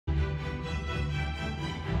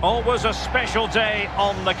Always a special day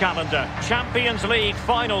on the calendar. Champions League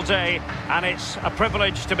final day, and it's a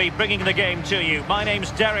privilege to be bringing the game to you. My name's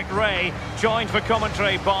Derek Ray, joined for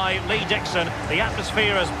commentary by Lee Dixon. The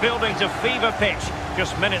atmosphere is building to fever pitch,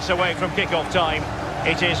 just minutes away from kick-off time.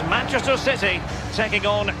 It is Manchester City taking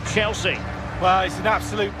on Chelsea. Well, it's an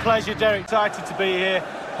absolute pleasure, Derek. Excited to be here.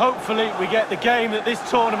 Hopefully we get the game that this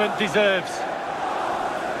tournament deserves.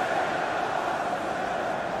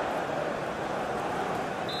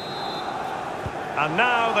 And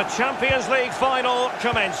now the Champions League final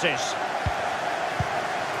commences.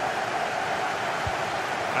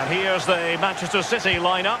 And here's the Manchester City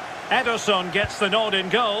lineup. Ederson gets the nod in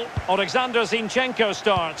goal. Alexander Zinchenko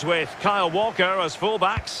starts with Kyle Walker as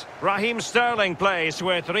fullbacks. Raheem Sterling plays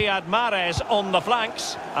with Riyad Mahrez on the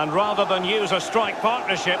flanks. And rather than use a strike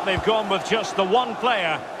partnership, they've gone with just the one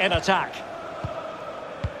player in attack.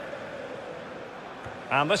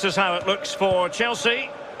 And this is how it looks for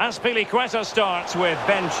Chelsea. Azpilicueta starts with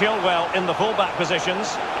Ben Chilwell in the fullback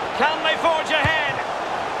positions. Can they forge ahead?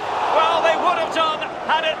 Well, they would have done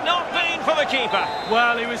had it not been for the keeper.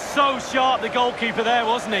 Well, he was so sharp, the goalkeeper there,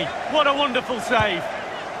 wasn't he? What a wonderful save.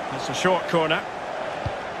 It's a short corner.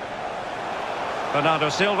 Bernardo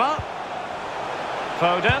Silva.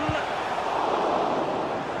 Foden.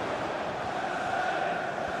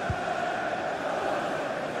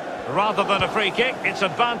 Rather than a free kick, it's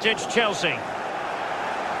advantage Chelsea.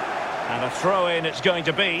 And a throw-in it's going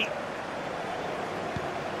to be.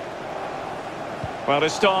 Well,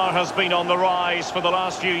 his star has been on the rise for the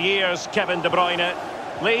last few years, Kevin De Bruyne.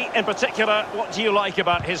 Lee, in particular, what do you like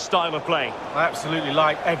about his style of play? I absolutely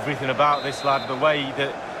like everything about this lad, the way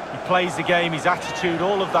that he plays the game, his attitude,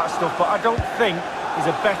 all of that stuff. But I don't think he's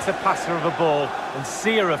a better passer of a ball and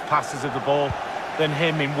seer of passes of the ball than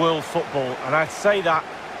him in world football. And I'd say that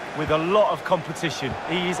with a lot of competition.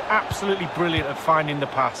 He is absolutely brilliant at finding the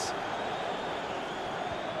pass.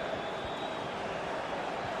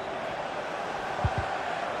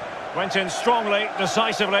 Went in strongly,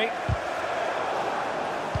 decisively.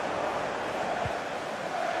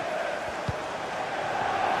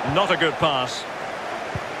 Not a good pass.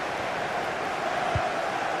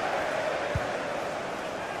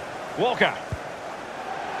 Walker.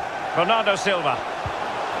 Bernardo Silva.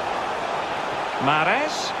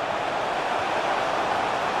 Mahrez.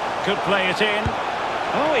 Could play it in.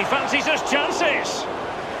 Oh, he fancies his chances.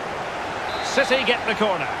 City get the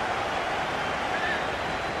corner.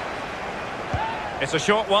 It's a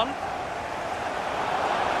short one.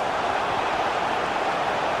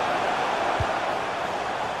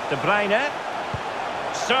 De Bruyne.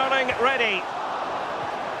 Sterling ready.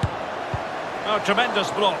 Oh,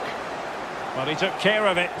 tremendous block. Well, he took care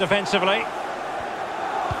of it defensively.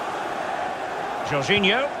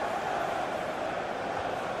 Jorginho.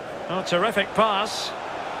 Oh, terrific pass.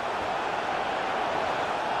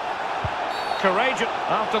 Courageous.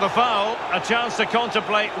 After the foul, a chance to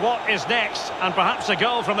contemplate what is next, and perhaps a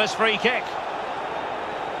goal from this free kick.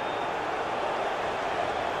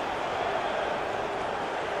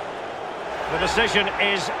 The decision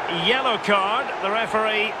is yellow card. The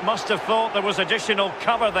referee must have thought there was additional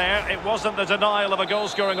cover there. It wasn't the denial of a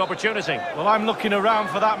goal-scoring opportunity. Well, I'm looking around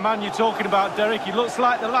for that man you're talking about, Derek. He looks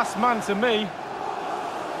like the last man to me.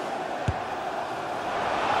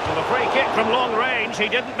 Well, a free kick from long range. He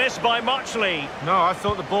didn't miss by much, Lee. No, I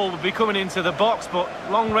thought the ball would be coming into the box, but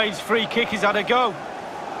long-range free kick, he's had a go.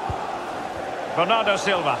 Bernardo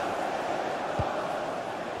Silva.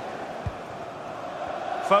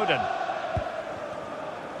 Foden.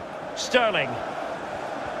 Sterling.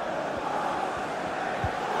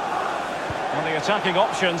 Well, the attacking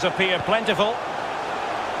options appear plentiful.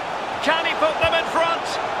 Can he put them in front?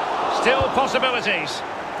 Still possibilities.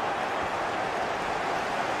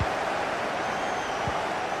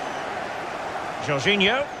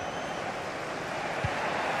 Jorginho.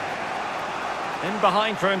 In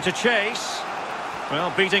behind for him to chase.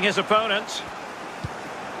 Well, beating his opponent.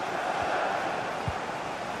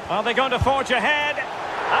 Are they going to forge ahead?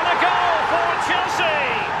 And a goal for Chelsea!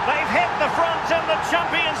 They've hit the front in the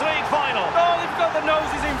Champions League final. Oh, they've got the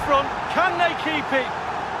noses in front. Can they keep it?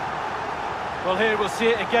 Well, here we'll see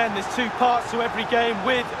it again. There's two parts to every game,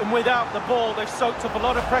 with and without the ball. They've soaked up a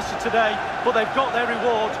lot of pressure today, but they've got their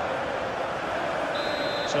reward.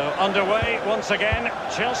 So underway once again.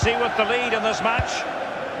 Chelsea with the lead in this match.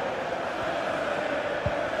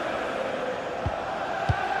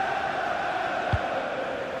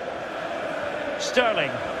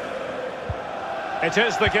 Sterling. It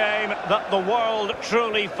is the game that the world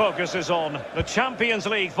truly focuses on. The Champions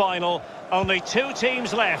League final. Only two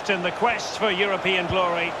teams left in the quest for European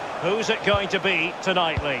glory. Who's it going to be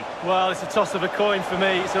tonight, Lee? Well, it's a toss of a coin for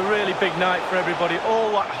me. It's a really big night for everybody.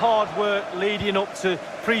 All that hard work leading up to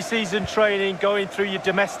pre-season training, going through your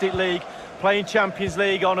domestic league, playing Champions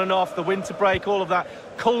League on and off, the winter break, all of that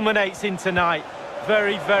culminates in tonight.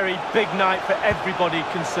 Very, very big night for everybody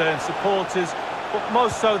concerned. Supporters, but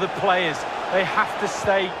most so the players. They have to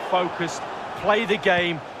stay focused, play the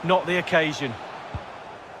game, not the occasion.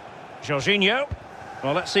 Jorginho.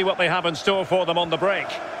 Well, let's see what they have in store for them on the break.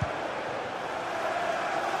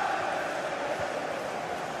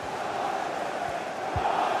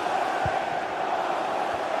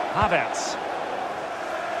 Havertz.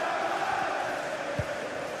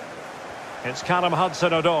 It's Callum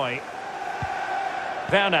Hudson-Odoi.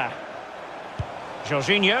 Werner.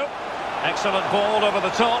 Jorginho. Excellent ball over the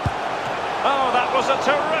top. Oh, that was a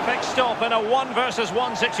terrific stop in a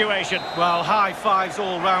 1-versus-1 situation. Well, high fives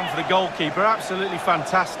all round for the goalkeeper. Absolutely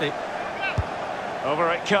fantastic. Over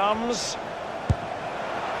it comes.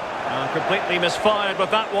 Completely misfired with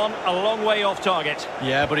that one. A long way off target.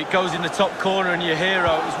 Yeah, but it goes in the top corner and your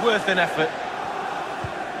hero. It was worth an effort.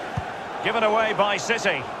 Given away by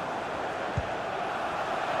City.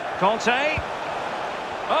 Conte.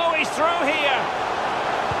 Oh, he's through here.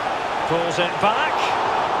 Pulls it back.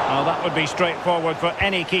 Oh, that would be straightforward for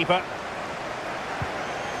any keeper.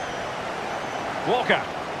 Walker.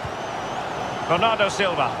 Bernardo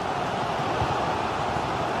Silva.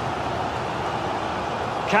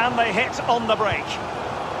 Can they hit on the break?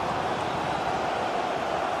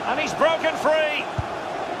 And he's broken free.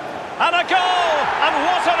 And a goal! And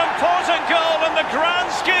what an important goal in the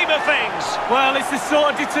grand scheme of things. Well, it's the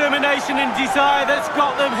sort of determination and desire that's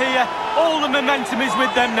got them here. All the momentum is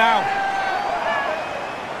with them now.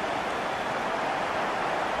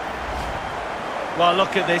 Well,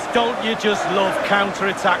 look at this. Don't you just love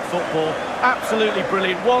counter-attack football? Absolutely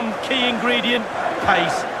brilliant. One key ingredient,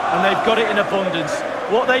 pace. And they've got it in abundance.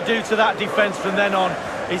 What they do to that defence from then on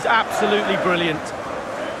is absolutely brilliant.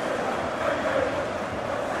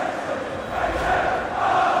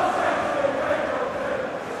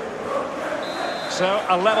 So,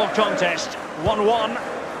 a level contest, 1-1.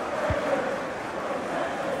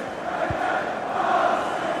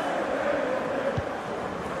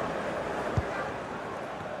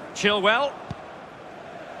 Chilwell.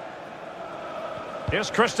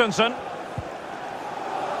 Here's Christensen.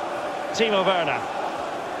 Timo Werner.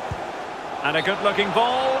 And a good-looking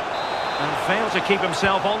ball. And failed to keep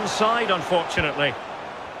himself onside, unfortunately.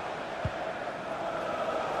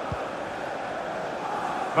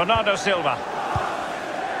 Bernardo Silva.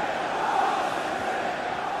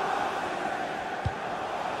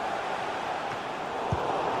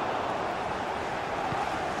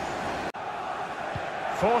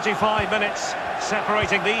 "45 minutes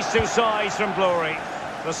separating these two sides from glory.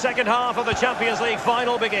 The second half of the Champions League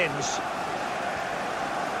final begins.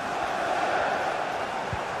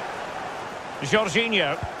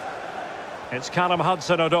 Jorginho. It's Callum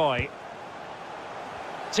Hudson-Odoi.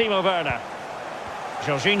 Timo Werner.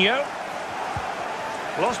 Jorginho.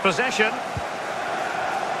 Lost possession.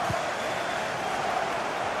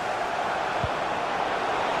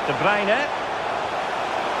 De Bruyne.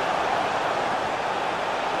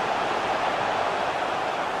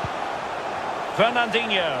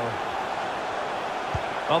 Fernandinho.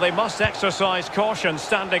 Well, they must exercise caution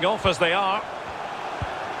standing off as they are.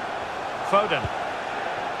 Foden.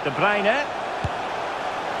 De Bruyne.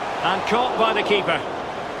 And caught by the keeper.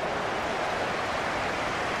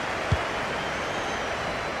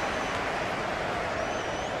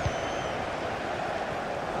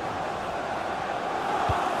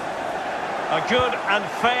 A good and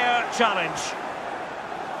fair challenge.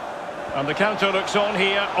 And the counter looks on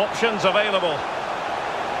here. Options available.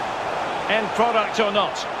 End product or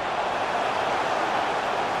not.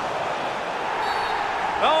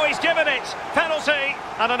 Oh, he's given it. Penalty.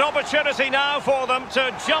 And an opportunity now for them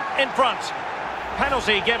to jump in front.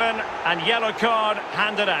 Penalty given and yellow card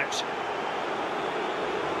handed out.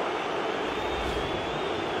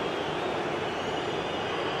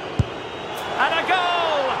 And a goal!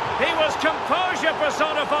 He was composure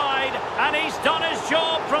personified, and he's done his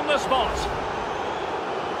job from the spot.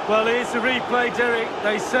 Well, here's the replay, Derek.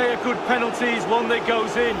 They say a good penalty is one that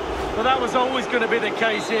goes in, but that was always going to be the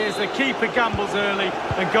case here as the keeper gambles early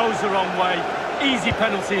and goes the wrong way. Easy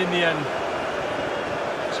penalty in the end.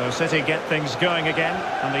 So City get things going again,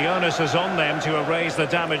 and the onus is on them to erase the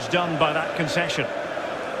damage done by that concession.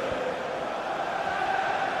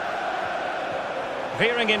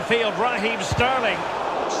 Veering in field, Raheem Sterling.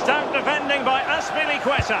 Stout defending by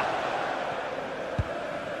Azpilicueta.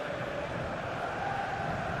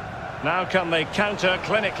 Now can they counter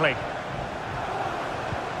clinically?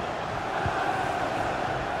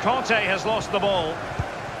 Conte has lost the ball.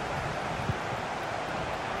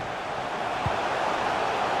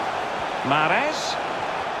 Mahrez.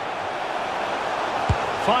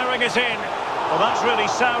 Firing it in. Well, that's really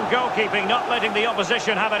sound goalkeeping, not letting the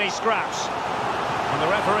opposition have any scraps. And the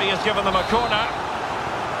referee has given them a corner.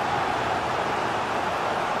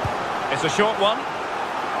 It's a short one.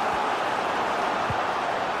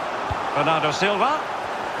 Bernardo Silva.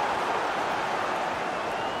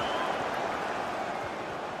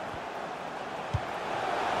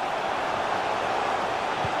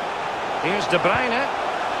 Here's De Bruyne.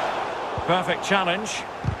 Perfect challenge.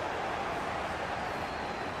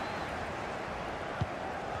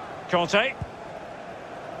 Conte.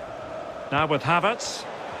 Now with Havertz.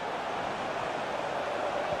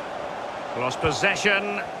 Lost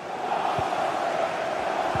possession.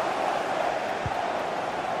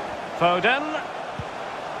 Foden.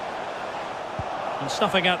 And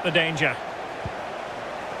snuffing out the danger.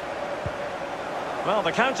 Well,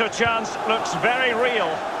 the counter chance looks very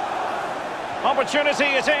real. Opportunity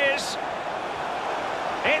it is.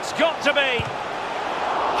 It's got to be.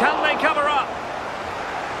 Can they cover up?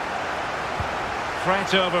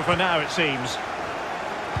 Threat over for now, it seems.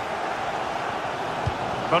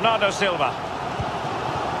 Bernardo Silva.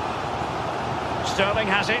 Sterling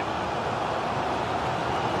has it.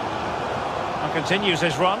 And continues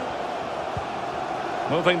his run.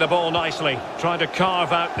 Moving the ball nicely. Trying to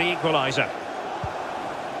carve out the equaliser.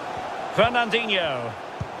 Fernandinho.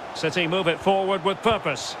 City move it forward with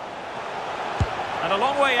purpose. And a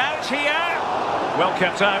long way out here. Well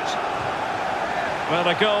kept out. Well,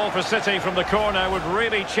 a goal for City from the corner would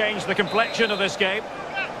really change the complexion of this game.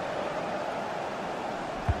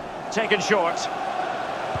 Taken short.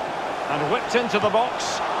 And whipped into the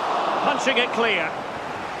box. Punching it clear.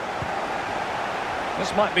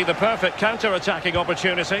 This might be the perfect counter-attacking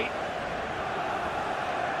opportunity.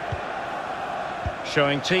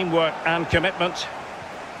 Showing teamwork and commitment.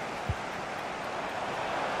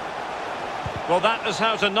 Well, that is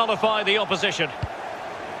how to nullify the opposition.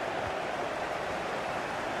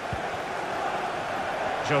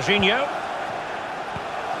 Jorginho.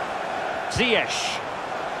 Ziyech.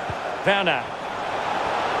 Werner.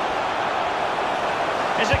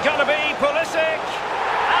 Is it going to be Pulisic?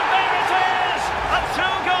 And there it is! A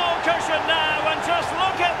two-goal cushion now, and just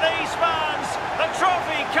look at these fans. The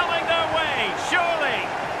trophy coming their way, surely.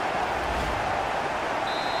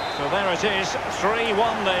 So there it is,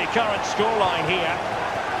 3-1 the current scoreline here.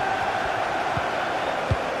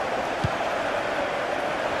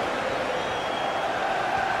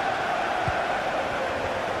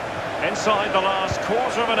 Inside the last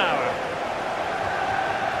quarter of an hour.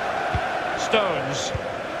 Stones.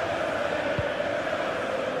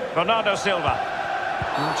 Bernardo Silva.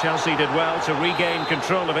 And Chelsea did well to regain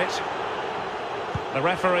control of it. The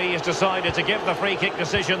referee has decided to give the free kick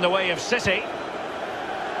decision the way of City.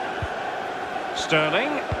 Sterling.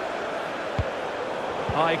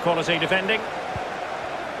 High quality defending.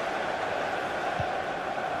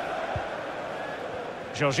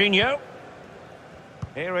 Jorginho.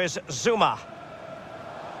 Here is Zuma.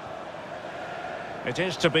 It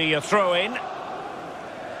is to be a throw-in.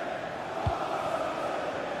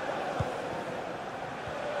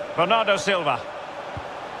 Bernardo Silva.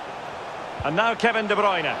 And now Kevin De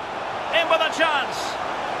Bruyne. In with a chance.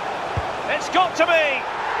 It's got to be.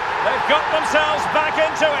 They've got themselves back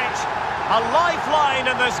into it. A lifeline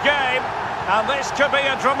in this game. And this could be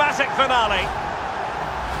a dramatic finale.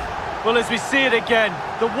 Well, as we see it again,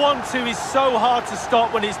 the 1-2 is so hard to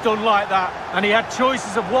stop when it's done like that. And he had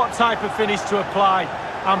choices of what type of finish to apply.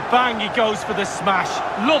 And bang, he goes for the smash.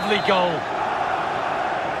 Lovely goal.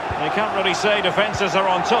 You can't really say defences are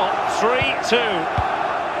on top. 3-2.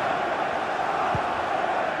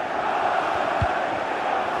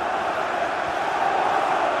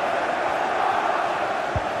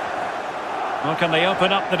 Well, can they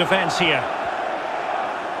open up the defence here?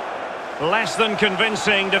 Less than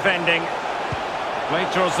convincing defending. Way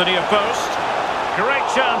towards the near post. Great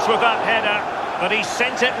chance with that header, but he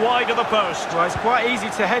sent it wide of the post. Well, it's quite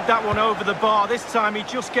easy to head that one over the bar. This time he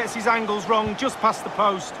just gets his angles wrong, just past the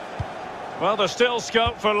post. Well, there's still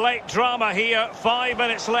scope for late drama here. 5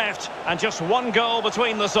 minutes left, and just one goal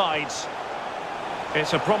between the sides.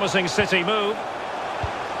 It's a promising City move.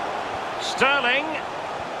 Sterling.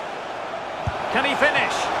 Can he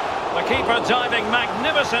finish? The keeper diving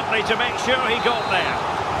magnificently to make sure he got there.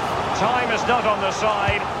 Time is not on the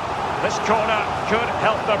side. This corner could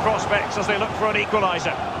help their prospects as they look for an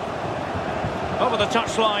equaliser. Over the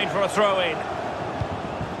touchline for a throw-in.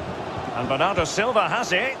 And Bernardo Silva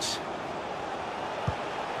has it.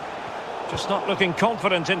 Just not looking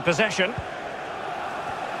confident in possession.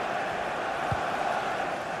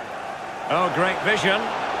 Oh, great vision.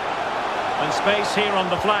 And space here on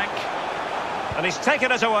the flank. And he's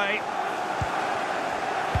taken it away.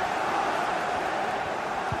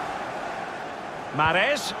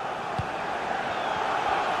 Mahrez.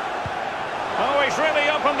 Oh, he's really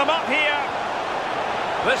opened them up here.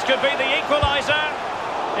 This could be the equaliser.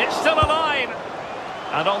 It's still alive.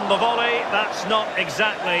 And on the volley, that's not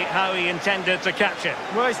exactly how he intended to catch it.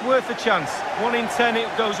 Well, it's worth a chance. 1 in 10,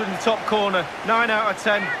 it goes in the top corner. 9 out of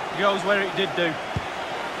 10 goes where it did do.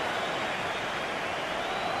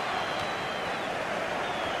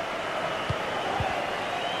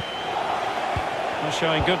 He's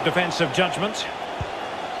showing good defensive judgment.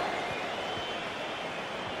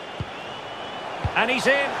 And he's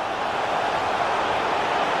in.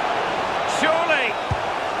 Surely.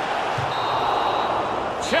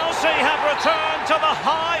 Chelsea have returned to the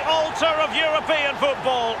high altar of European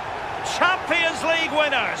football. Champions League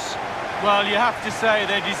winners. Well, you have to say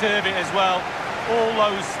they deserve it as well. All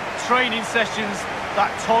those training sessions,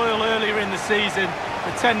 that toil earlier in the season,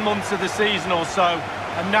 the 10 months of the season or so,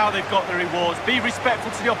 and now they've got the rewards. Be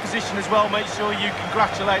respectful to the opposition as well. Make sure you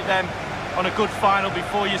congratulate them on a good final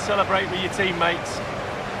before you celebrate with your teammates.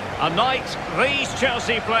 A night these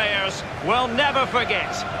Chelsea players will never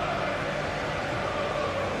forget.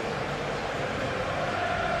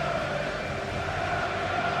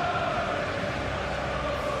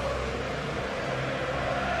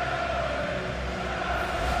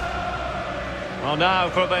 Well, now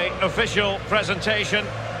for the official presentation.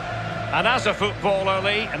 And as a footballer,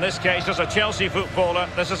 Lee, in this case as a Chelsea footballer,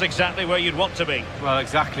 this is exactly where you'd want to be. Well,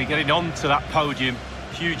 exactly. Getting onto that podium,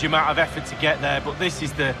 huge amount of effort to get there, but this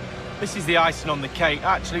is the icing on the cake.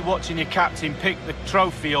 Actually watching your captain pick the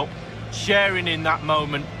trophy up, sharing in that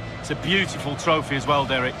moment. It's a beautiful trophy as well,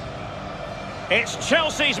 Derek. It's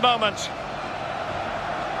Chelsea's moment.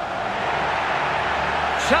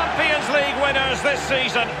 Champions League winners this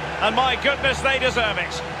season, and my goodness, they deserve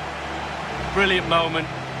it. Brilliant moment.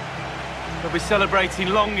 They'll be celebrating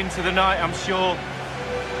long into the night, I'm sure.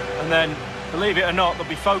 And then, believe it or not, they'll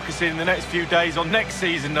be focusing in the next few days on next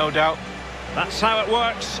season, no doubt. That's how it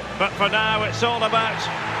works, but for now it's all about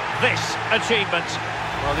this achievement.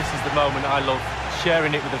 Well, this is the moment I love,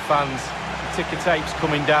 sharing it with the fans. The ticker tape's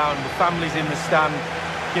coming down, the families in the stand,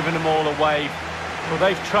 giving them all a wave. Well,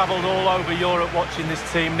 they've travelled all over Europe watching this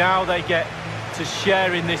team. Now they get to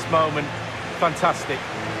share in this moment. Fantastic.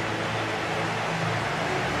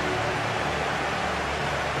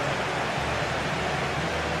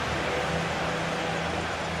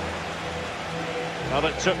 Well,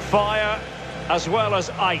 it took fire as well as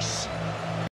ice.